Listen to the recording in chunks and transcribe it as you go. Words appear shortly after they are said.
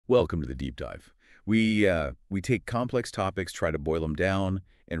Welcome to the deep dive. We take complex topics, try to boil them down,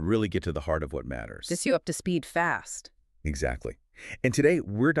 and really get to the heart of what matters. Gets you up to speed fast. Exactly. And today,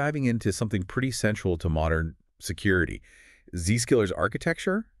 we're diving into something pretty central to modern security, Zscaler's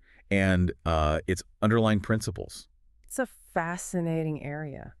architecture and its underlying principles. It's a fascinating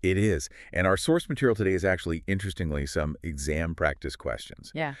area. It is. And our source material today is actually, interestingly, some exam practice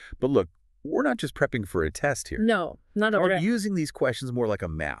questions. Yeah. But look, we're not just prepping for a test here. No, not at all. We're using these questions more like a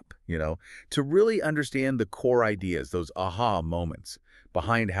map, to really understand the core ideas, those aha moments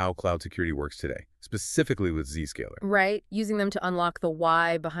behind how cloud security works today, specifically with Zscaler. Right, using them to unlock the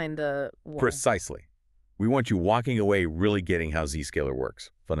why behind the what. Precisely. We want you walking away really getting how Zscaler works,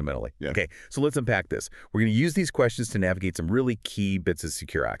 fundamentally. Yeah. Okay, so let's unpack this. We're going to use these questions to navigate some really key bits of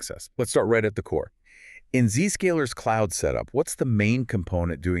secure access. Let's start right at the core. In Zscaler's cloud setup, what's the main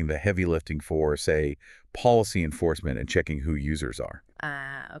component doing the heavy lifting for, say, policy enforcement and checking who users are?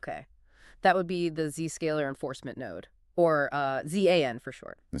 Okay. That would be the Zscaler enforcement node, or ZAN for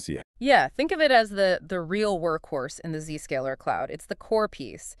short. Let's see. Yeah, think of it as the real workhorse in the Zscaler cloud. It's the core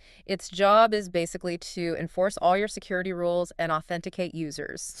piece. Its job is basically to enforce all your security rules and authenticate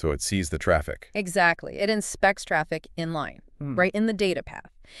users. So it sees the traffic. Exactly. It inspects traffic inline, right in the data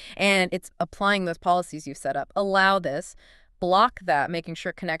path. And it's applying those policies you've set up. Allow this, block that, making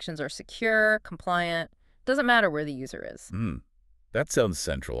sure connections are secure, compliant. Doesn't matter where the user is. That sounds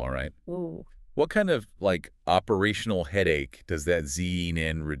central, all right. Ooh. What kind of, operational headache does that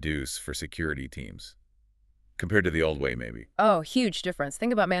ZN reduce for security teams? Compared to the old way, maybe. Oh, huge difference.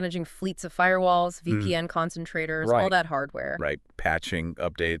 Think about managing fleets of firewalls, VPN concentrators, all Right. that hardware. Right. Patching,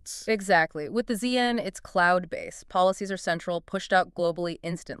 updates. Exactly. With the ZN, it's cloud-based. Policies are central, pushed out globally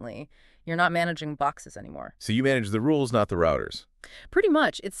instantly. You're not managing boxes anymore. So you manage the rules, not the routers. Pretty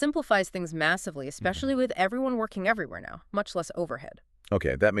much. It simplifies things massively, especially with everyone working everywhere now. Much less overhead.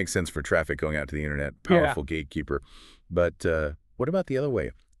 Okay, that makes sense for traffic going out to the internet. Powerful gatekeeper. But what about the other way?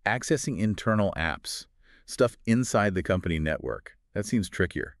 Accessing internal apps. Stuff inside the company network. That seems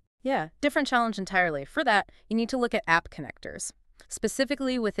trickier. Yeah, different challenge entirely. For that, you need to look at app connectors,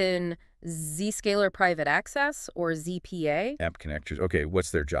 specifically within Zscaler Private Access, or ZPA. App connectors. Okay,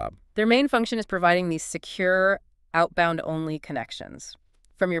 what's their job? Their main function is providing these secure, outbound-only connections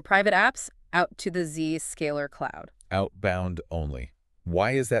from your private apps out to the Zscaler cloud. Outbound only.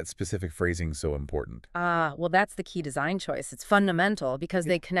 Why is that specific phrasing so important? Well, that's the key design choice. It's fundamental because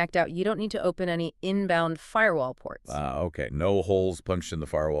they connect out. You don't need to open any inbound firewall ports. Okay. No holes punched in the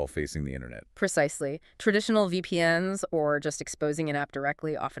firewall facing the internet. Precisely. Traditional VPNs or just exposing an app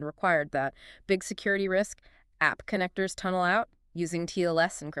directly often required that. Big security risk, app connectors tunnel out using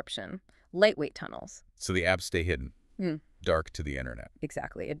TLS encryption. Lightweight tunnels. So the apps stay hidden. Dark to the internet.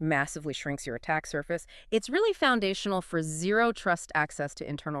 Exactly. It massively shrinks your attack surface. It's really foundational for zero trust access to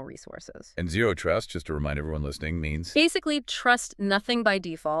internal resources. And zero trust, just to remind everyone listening, means? Basically, trust nothing by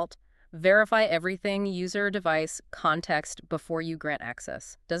default. Verify everything, user, device, context, before you grant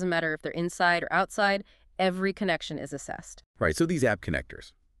access. Doesn't matter if they're inside or outside, every connection is assessed. Right, so these app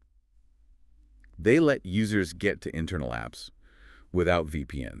connectors, they let users get to internal apps without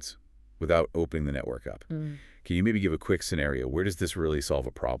VPNs, without opening the network up. Can you maybe give a quick scenario? Where does this really solve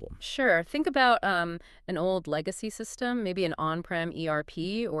a problem? Sure. Think about an old legacy system, maybe an on-prem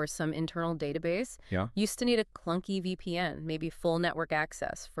ERP or some internal database. Yeah. Used to need a clunky VPN, maybe full network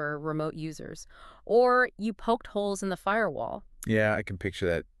access for remote users. Or you poked holes in the firewall. Yeah, I can picture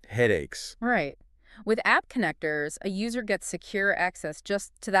that. Headaches. Right. With app connectors, a user gets secure access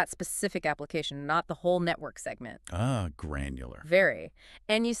just to that specific application, not the whole network segment. Granular. Very.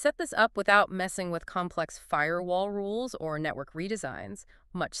 And you set this up without messing with complex firewall rules or network redesigns.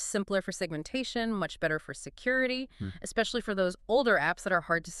 Much simpler for segmentation, much better for security, especially for those older apps that are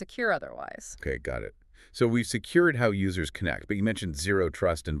hard to secure otherwise. Okay, got it. So we've secured how users connect, but you mentioned zero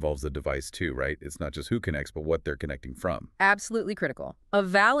trust involves the device too, right? It's not just who connects, but what they're connecting from. Absolutely critical. A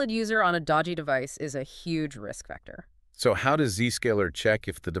valid user on a dodgy device is a huge risk factor. So how does Zscaler check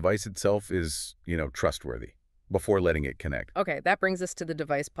if the device itself is, trustworthy before letting it connect? Okay, that brings us to the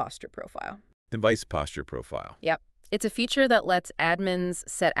device posture profile. Device posture profile. Yep. It's a feature that lets admins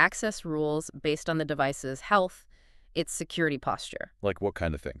set access rules based on the device's health, its security posture. Like what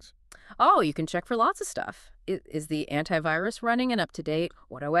kind of things? Oh, you can check for lots of stuff. Is the antivirus running and up to date?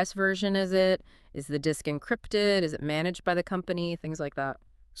 What OS version is it? Is the disk encrypted? Is it managed by the company? Things like that.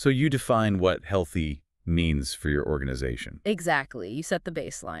 So you define what healthy means for your organization. Exactly. You set the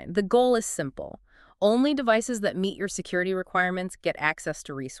baseline. The goal is simple. Only devices that meet your security requirements get access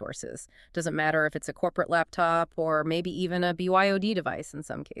to resources. Doesn't matter if it's a corporate laptop or maybe even a BYOD device in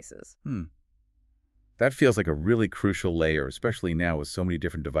some cases. That feels like a really crucial layer, especially now with so many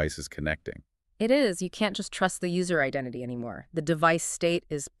different devices connecting. It is. You can't just trust the user identity anymore. The device state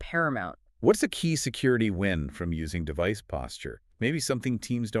is paramount. What's a key security win from using device posture? Maybe something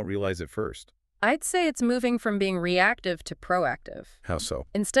teams don't realize at first. I'd say it's moving from being reactive to proactive. How so?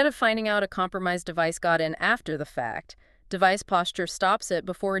 Instead of finding out a compromised device got in after the fact, device posture stops it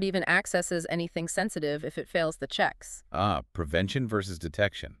before it even accesses anything sensitive if it fails the checks. Ah, prevention versus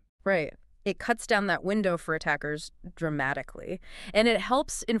detection. Right. It cuts down that window for attackers dramatically, and it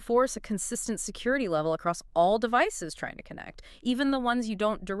helps enforce a consistent security level across all devices trying to connect, even the ones you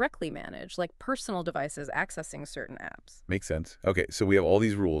don't directly manage, like personal devices accessing certain apps. Makes sense. Okay, so we have all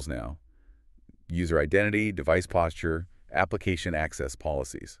these rules now. User identity, device posture, application access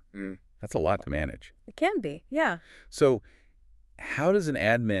policies. That's a lot to manage. It can be, yeah. So how does an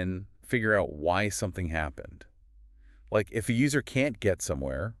admin figure out why something happened? Like, if a user can't get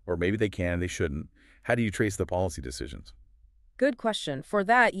somewhere, or maybe they can, they shouldn't, how do you trace the policy decisions? Good question. For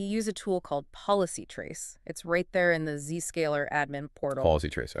that, you use a tool called Policy Trace. It's right there in the Zscaler admin portal. Policy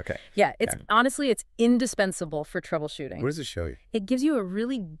trace, okay. Yeah, it's Yeah. honestly, it's indispensable for troubleshooting. What does it show you? It gives you a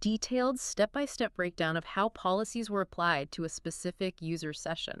really detailed step-by-step breakdown of how policies were applied to a specific user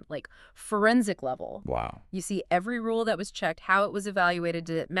session, like forensic level. Wow. You see every rule that was checked, how it was evaluated,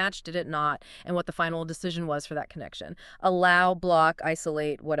 did it match, did it not, and what the final decision was for that connection. Allow, block,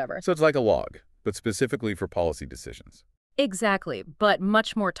 isolate, whatever. So it's like a log, but specifically for policy decisions. Exactly, but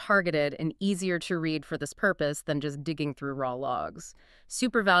much more targeted and easier to read for this purpose than just digging through raw logs.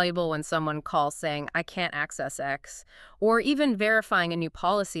 Super valuable when someone calls saying, I can't access X, or even verifying a new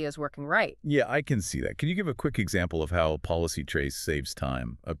policy is working right. Yeah, I can see that. Can you give a quick example of how policy trace saves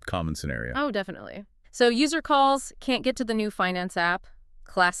time, a common scenario? Oh, definitely. So user calls, can't get to the new finance app,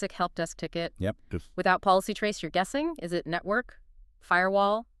 classic help desk ticket. Yep. Without policy trace, you're guessing, is it network,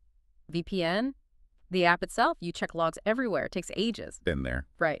 firewall, VPN? The app itself, you check logs everywhere. It takes ages. Been there.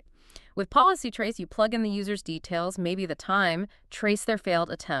 Right. With Policy Trace, you plug in the user's details, maybe the time, trace their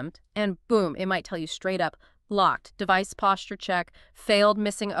failed attempt, and boom, it might tell you straight up, blocked, device posture check, failed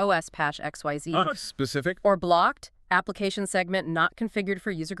missing OS patch XYZ. Specific? Or blocked, application segment not configured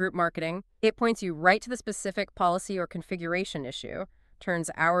for user group marketing. It points you right to the specific policy or configuration issue, turns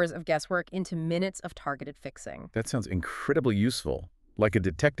hours of guesswork into minutes of targeted fixing. That sounds incredibly useful, like a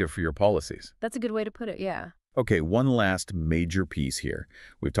detective for your policies. That's a good way to put it, yeah. Okay, one last major piece here.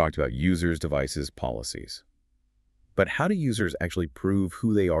 We've talked about users, devices, policies. But how do users actually prove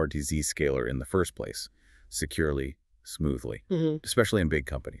who they are to Zscaler in the first place? Securely, smoothly, especially in big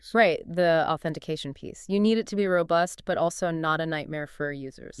companies. Right, the authentication piece. You need it to be robust, but also not a nightmare for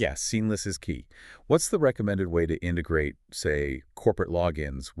users. Yeah, seamless is key. What's the recommended way to integrate, say, corporate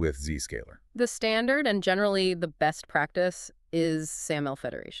logins with Zscaler? The standard and generally the best practice is SAML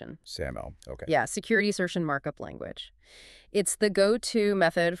Federation. SAML, okay. Yeah, security assertion markup language. It's the go-to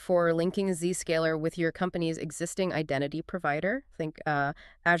method for linking Zscaler with your company's existing identity provider. Think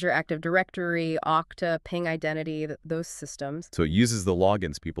Azure Active Directory, Okta, Ping Identity, those systems. So it uses the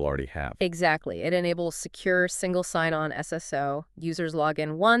logins people already have. Exactly. It enables secure single sign-on SSO. Users log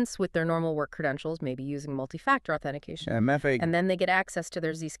in once with their normal work credentials, maybe using multi-factor authentication. MFA. And then they get access to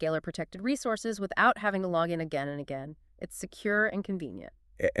their Zscaler protected resources without having to log in again and again. It's secure and convenient.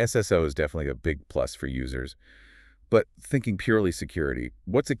 SSO is definitely a big plus for users. But thinking purely security,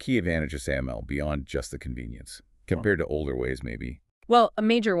 what's a key advantage of SAML beyond just the convenience, compared to older ways maybe? Well, a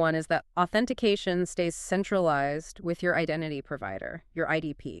major one is that authentication stays centralized with your identity provider, your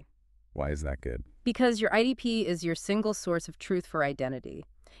IDP. Why is that good? Because your IDP is your single source of truth for identity.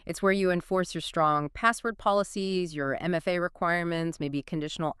 It's where you enforce your strong password policies, your MFA requirements, maybe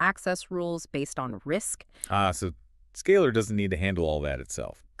conditional access rules based on risk. So Zscaler doesn't need to handle all that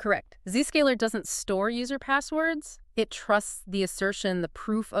itself. Correct. Zscaler doesn't store user passwords. It trusts the assertion, the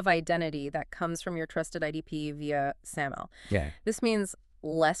proof of identity that comes from your trusted IDP via SAML. Yeah. This means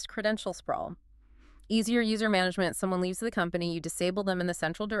less credential sprawl. Easier user management. Someone leaves the company, you disable them in the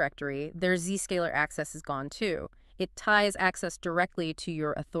central directory, their Zscaler access is gone too. It ties access directly to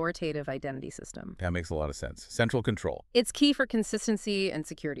your authoritative identity system. That makes a lot of sense. Central control. It's key for consistency and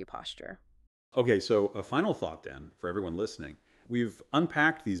security posture. Okay, so a final thought then for everyone listening. We've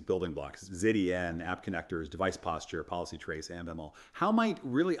unpacked these building blocks, ZDN, app connectors, device posture, policy trace, AML. How might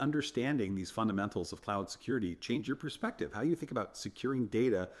really understanding these fundamentals of cloud security change your perspective? How do you think about securing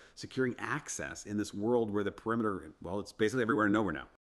data, securing access in this world where the perimeter, well, it's basically everywhere and nowhere now?